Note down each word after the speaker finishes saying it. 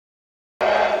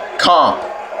Comp,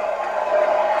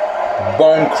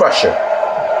 Bone Crusher,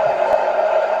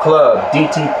 Club,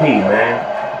 DTP, man.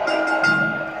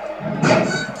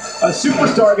 A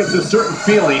superstar gets a certain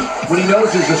feeling when he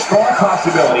knows there's a strong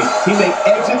possibility he may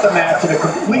exit the match in a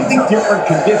completely different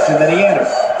condition than he entered.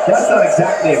 That's not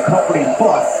exactly a comforting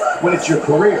thought when it's your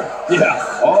career.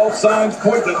 Yeah, all signs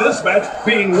point to this match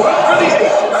being one for the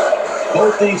ages.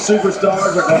 Both these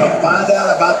superstars are going to find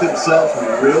out about themselves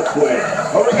real quick.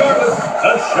 But regardless,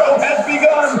 the show has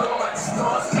begun.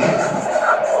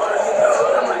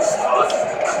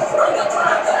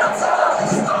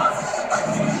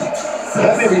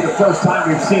 That may be the first time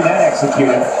we've seen that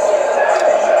executed.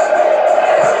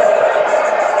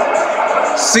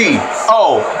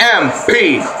 C-O-M-P,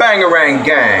 Bangarang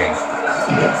Gang.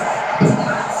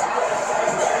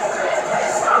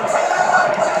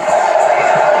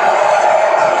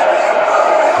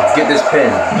 Get this pin.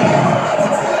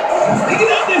 Get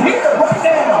into here right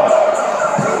now.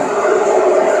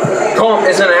 Comp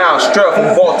is in the house, straight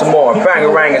from Baltimore.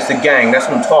 Bangarang is the gang. That's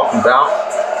what I'm talking about.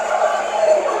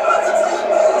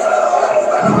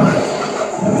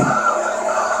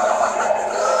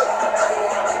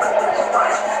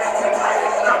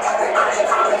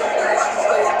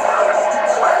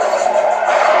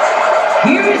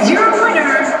 Here's your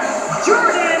winner,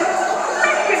 Jordan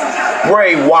McIntyre.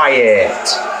 Bray Wyatt.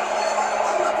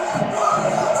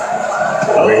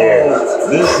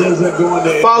 This isn't going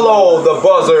to Follow the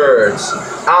buzzards.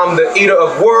 I'm the eater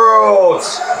of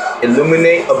worlds.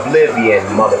 Illuminate oblivion,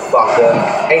 motherfucker.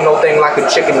 Ain't no thing like a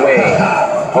chicken wing.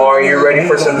 Are you ready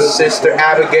for some Sister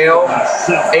Abigail?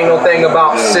 Ain't no thing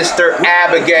about Sister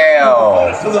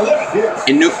Abigail.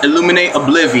 Illuminate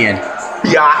oblivion,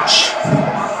 biatch.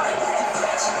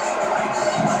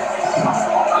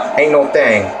 Ain't no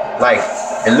thing like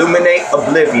illuminate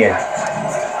oblivion.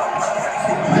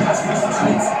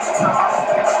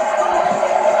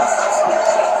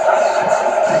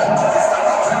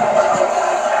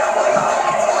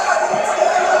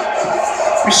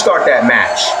 We start that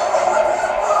match.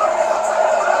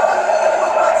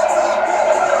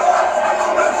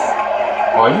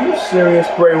 Are you serious,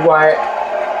 Bray Wyatt?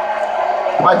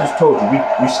 I just told you,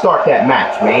 we start that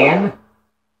match, man.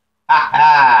 Ha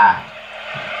ha.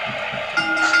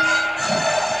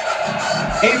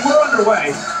 Hey, we're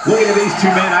underway. Looking at these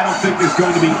two men, I don't think there's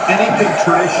going to be anything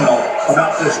traditional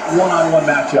about this one-on-one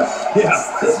matchup. Yeah,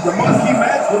 this is a marquee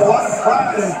match with a lot of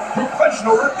pride and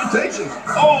professional reputation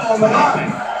all on the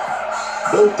line.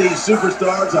 Both these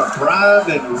superstars are primed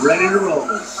and ready to roll.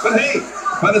 But hey,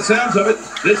 by the sounds of it,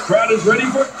 this crowd is ready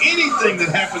for anything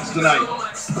that happens tonight.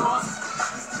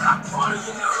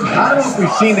 I don't know if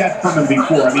we've seen that from him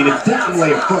before. I mean, it's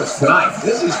definitely a first tonight.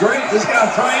 This is great. This guy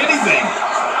will try anything.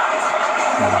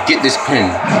 Get this pin.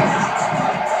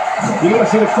 You want to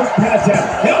see the quick pin attempt.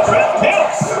 Help!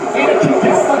 And it can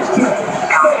get much to it.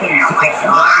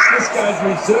 This guy's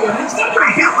resilient. He's not even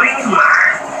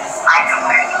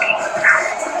beat down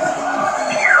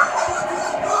yet.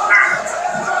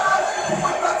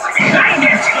 That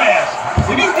gets fast.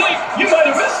 If you blink, you might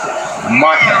have missed it.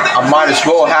 I might as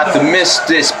well have to miss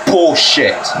this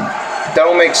bullshit. That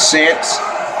don't make sense.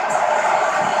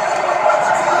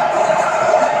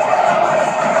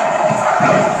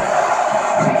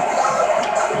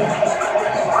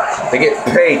 They get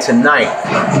paid tonight.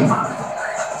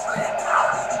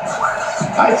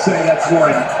 I'd say that's more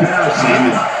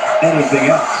embarrassing than anything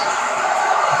else.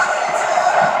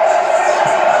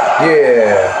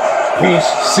 Yeah.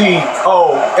 P-C-O-M-P.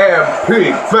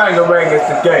 Bangarang is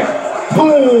the gang.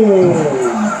 Boom.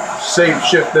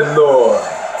 Shape-shifting Lord.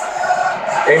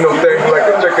 Ain't no thing like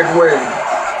a chicken wing.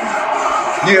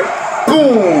 Yep.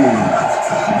 Boom.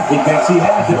 He thinks he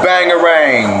has it.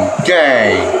 Bangarang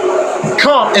gang.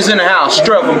 Comp is in the house,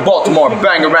 straight from Baltimore.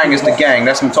 Bangarang is the gang.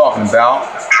 That's what I'm talking about.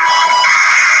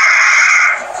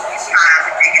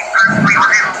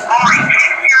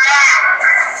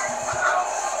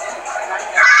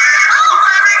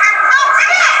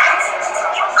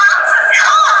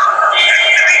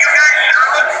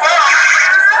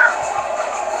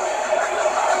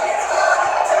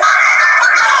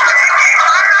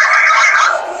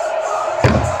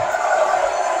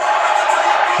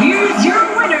 Here's your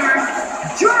winner,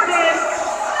 Jordan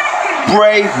McIntyre.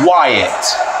 Bray Wyatt.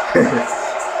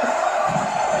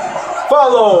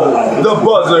 Follow the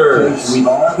buzzards.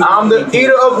 I'm the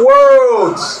eater of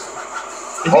worlds.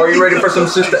 Are you ready for some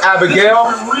Sister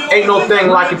Abigail? Ain't no thing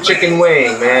like a chicken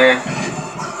wing, man.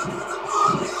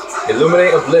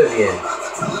 Illuminate oblivion.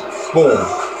 Boom.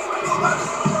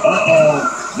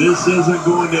 Uh-oh. This isn't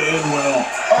going to end well.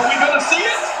 Are we going to see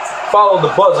it? Follow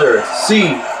the buzzards.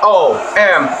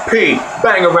 C-O-M-P.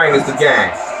 Bangarang is the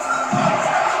gang.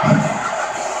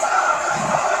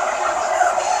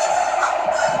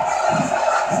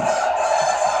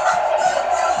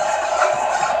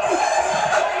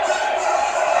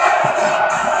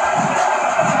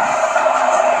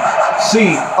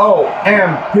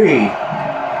 COMP.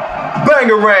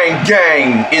 Bangarang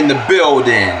gang in the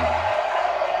building.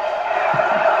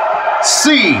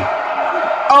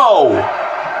 COMP.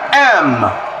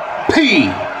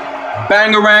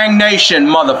 Bangarang Nation,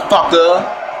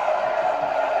 motherfucker.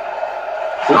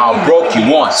 I'll broke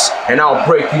you once, and I'll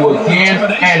break you again,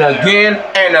 and again,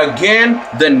 and again,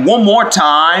 then one more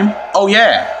time. Oh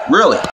yeah, really.